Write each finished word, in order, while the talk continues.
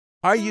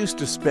I used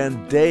to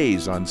spend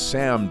days on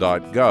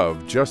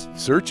SAM.gov just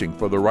searching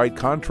for the right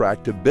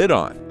contract to bid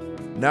on.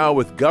 Now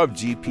with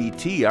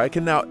GovGPT, I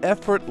can now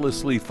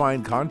effortlessly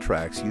find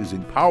contracts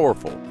using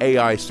powerful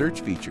AI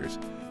search features.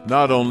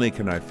 Not only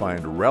can I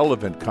find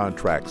relevant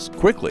contracts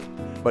quickly,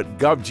 but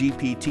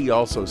GovGPT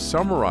also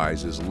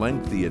summarizes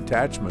lengthy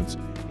attachments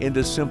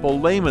into simple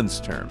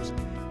layman's terms,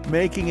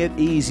 making it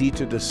easy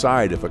to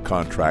decide if a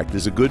contract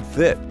is a good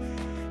fit.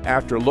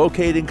 After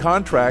locating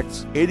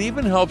contracts, it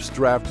even helps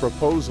draft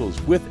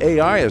proposals with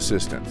AI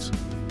assistance.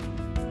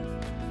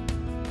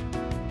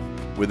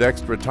 With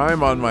extra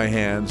time on my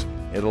hands,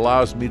 it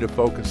allows me to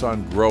focus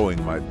on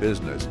growing my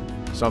business,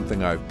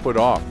 something I've put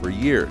off for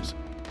years.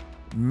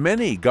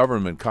 Many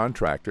government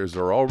contractors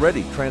are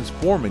already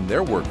transforming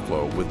their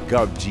workflow with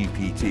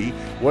GovGPT.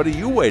 What are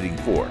you waiting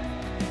for?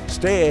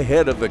 Stay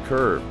ahead of the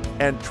curve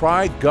and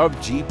try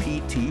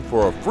GovGPT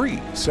for a free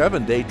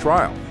 7-day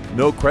trial.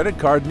 No credit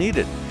card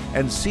needed,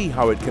 and see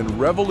how it can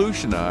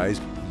revolutionize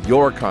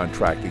your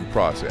contracting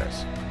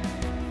process.